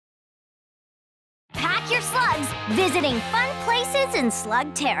your slugs, visiting fun places in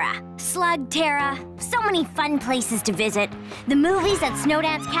Slugterra. Slugterra, so many fun places to visit. The movies at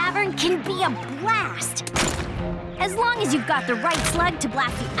Snowdance Cavern can be a blast. As long as you've got the right slug to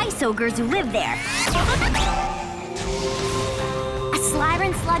blast the ice ogres who live there. A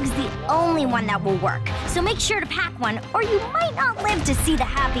Slytherin slug's the only one that will work, so make sure to pack one or you might not live to see the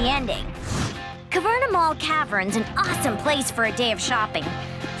happy ending. Caverna Mall Cavern's an awesome place for a day of shopping,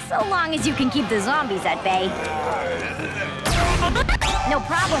 so long as you can keep the zombies at bay. No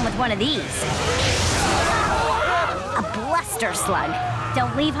problem with one of these. A bluster slug.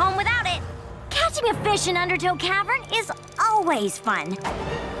 Don't leave home without it. Catching a fish in Undertow Cavern is always fun.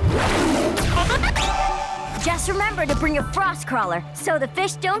 Just remember to bring a frost crawler so the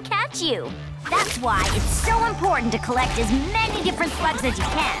fish don't catch you. That's why it's so important to collect as many different slugs as you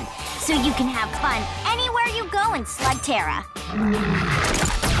can, so you can have fun anywhere you go in Slugterra.